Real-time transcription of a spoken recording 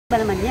Ba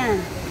naman yan?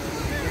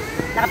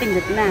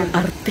 Nakapindot na.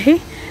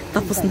 Arte?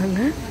 Tapos na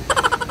nga.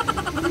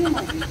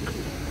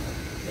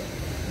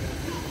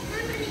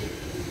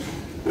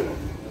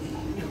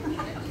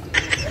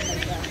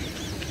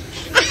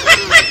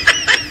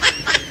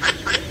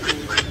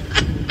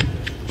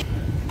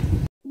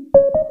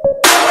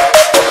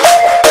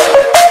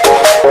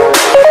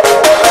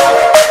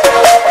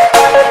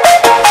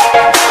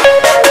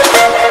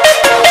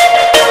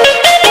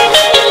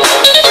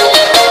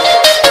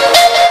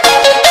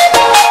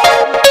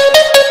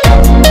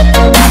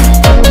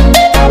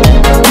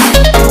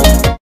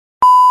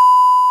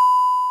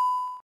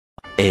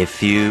 A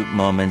few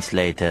moments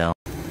later.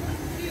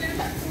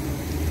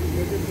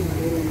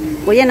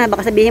 Kuya na,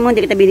 baka sabihin mo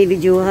hindi kita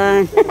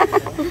binibidyohan.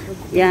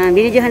 Yan,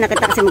 binidyohan na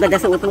kita kasi maganda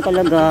suot mo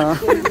talaga.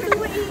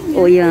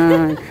 O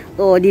yan.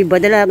 O,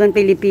 diba? Dalagang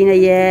Pilipina,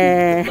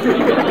 yeah.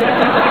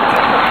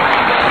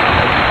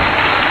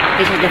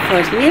 This is the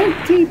first milk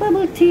tea,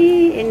 bubble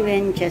tea in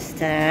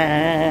Winchester.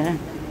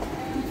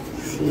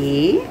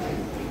 See?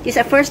 This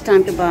is our first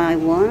time to buy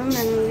one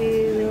and we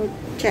will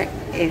check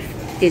if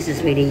this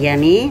is really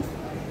yummy.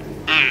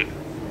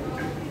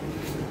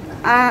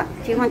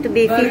 Do you want to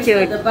be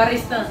featured? The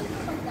barista.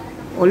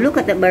 Oh, look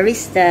at the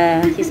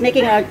barista. She's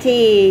making our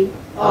tea.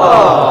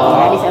 Oh.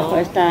 Yeah, this is our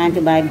first time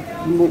to buy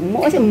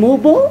what's it,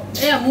 Mubu?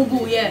 Yeah,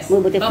 Mubu, yes.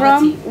 Mubu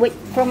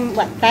from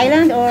what,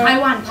 Thailand or?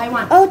 Taiwan.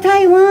 Oh,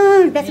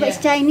 Taiwan. That's why it's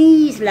Yeah.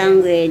 Chinese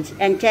language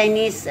and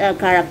Chinese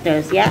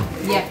characters, yeah?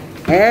 Yeah.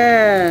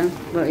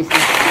 Where is it?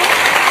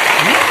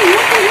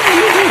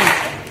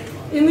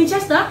 In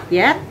Winchester?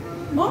 Yeah.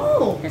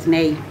 Oh. That's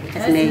me.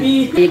 That's That's me. me.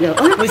 There you go.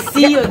 Oh, We'll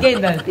see you again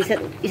then.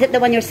 is that the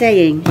one you're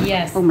saying?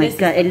 Yes. Oh my this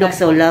God, is it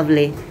looks that so one.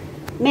 lovely.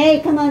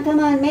 May, come on,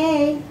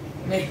 May.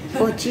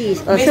 Oh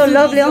jeez, oh May so still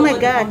lovely. easy Oh my over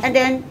the God. phone. And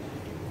then,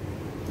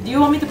 Do you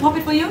want me to pop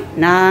it for you?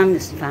 no,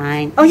 it's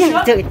fine. Oh yeah,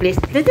 Sure? do it please.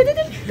 Come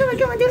on,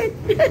 do it.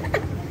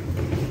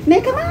 May,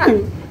 come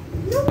on.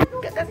 Come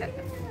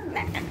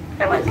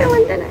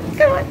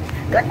on.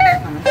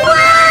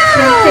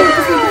 Wow!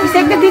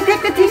 Take the tea.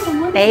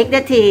 Take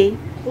the tea.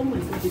 Oh my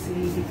God, this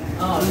lady.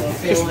 Oh,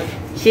 okay.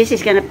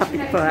 She's gonna pop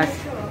it for us.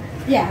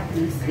 Yeah,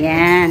 please.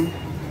 Yan.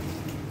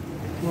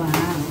 Wow.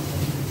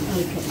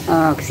 Okay.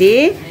 Oh,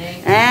 see?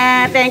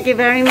 Thank you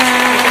very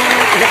much.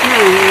 That's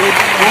mine.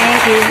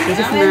 Thank you. This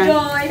is mine.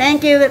 Enjoy. Thank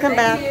you. Welcome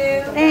back.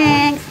 you.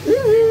 Thanks.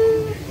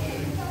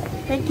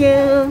 Thank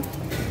you.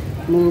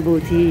 Mubu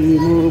tea.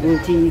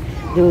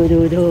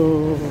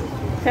 Do.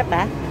 Sarap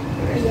ba?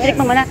 Tinik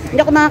mo muna.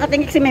 Hindi ako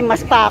makakatingin kasi may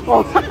mas pa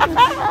ako.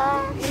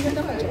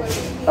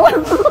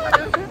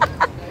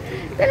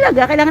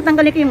 Talaga, kailangan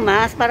tanggalin ko yung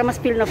mask para mas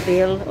feel na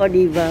feel. O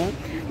diba?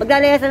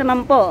 Maglalayas na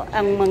naman po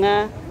ang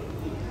mga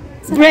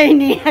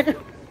brainy at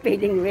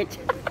feeling rich.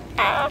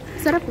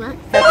 Sarap nga.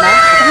 Sarap ba?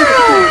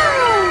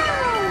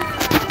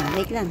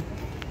 Wait lang.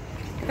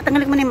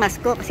 Katanggalin ko muna yung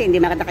mask ko kasi hindi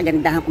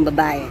makatakagandahan kong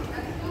babae.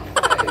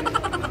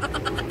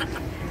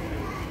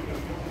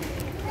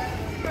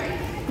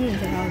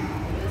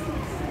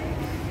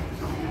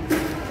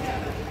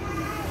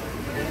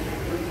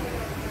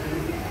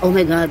 Oh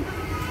my God.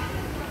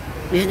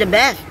 This is the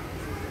best.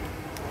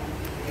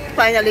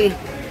 Finally,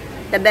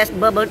 the best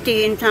bubble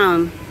tea in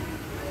town.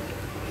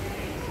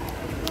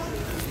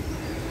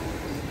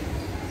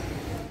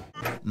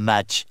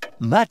 Much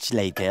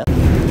later.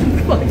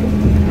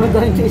 We're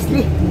going to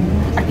sleep.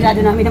 At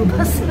pinado namin ng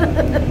bus.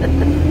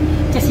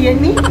 Just you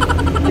and me?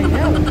 I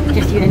know.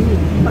 Just you and me.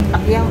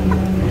 Pag-akyaw.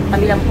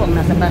 Kami lang po ang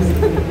nasa bus.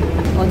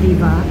 O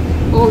diba?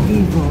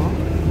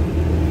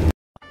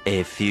 A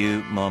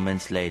few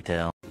moments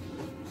later.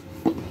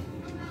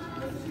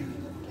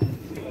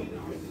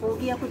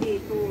 Pogi ako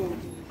dito.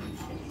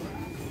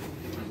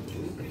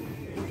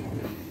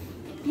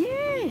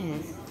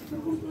 Yes.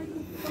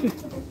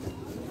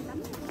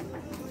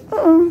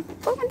 Oo.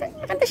 Oh,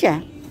 kanta siya.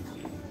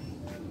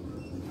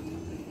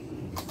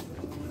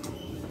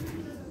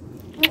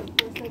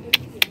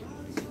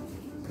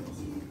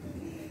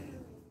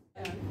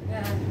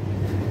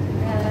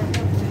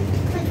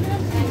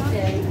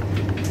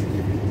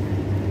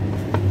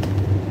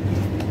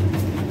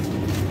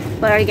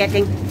 What are you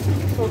getting?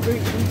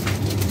 Aubergine.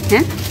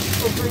 Huh?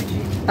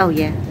 Aubergine. Oh,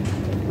 yeah.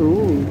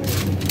 Ooh.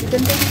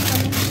 Ganda yung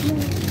talong mo.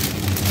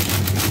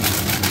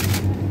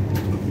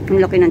 Ang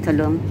laki ng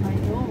talong. I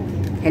know.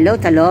 Hello,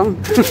 talong.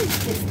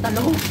 It's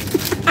talong.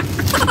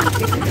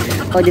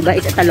 Oh, diba?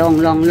 It's a talong.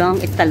 Long.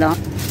 It's talong.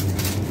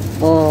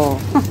 Oh.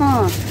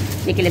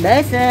 May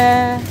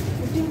kilabasa.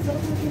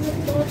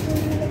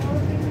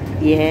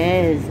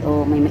 Yes.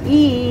 Oh, may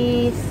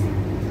mais.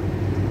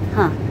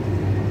 Huh.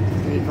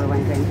 3 for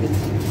 120.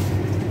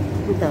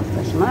 Ito,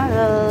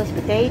 marshmallows,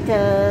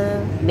 potato,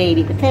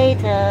 baby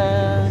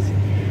potatoes.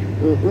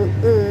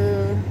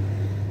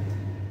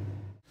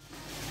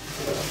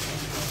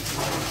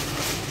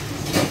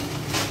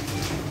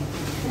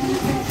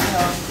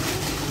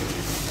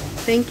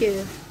 Thank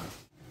you.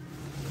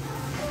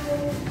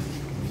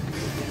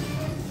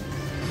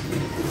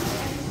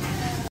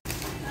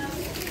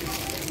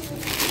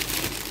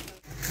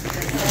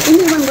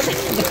 Iniwan mo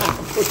tayo.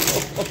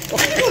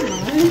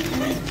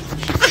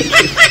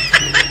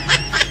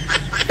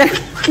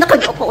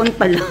 Nakag-opoon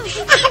pala.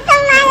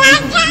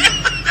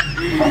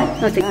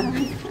 O, sige.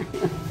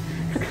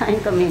 Kakain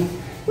kami.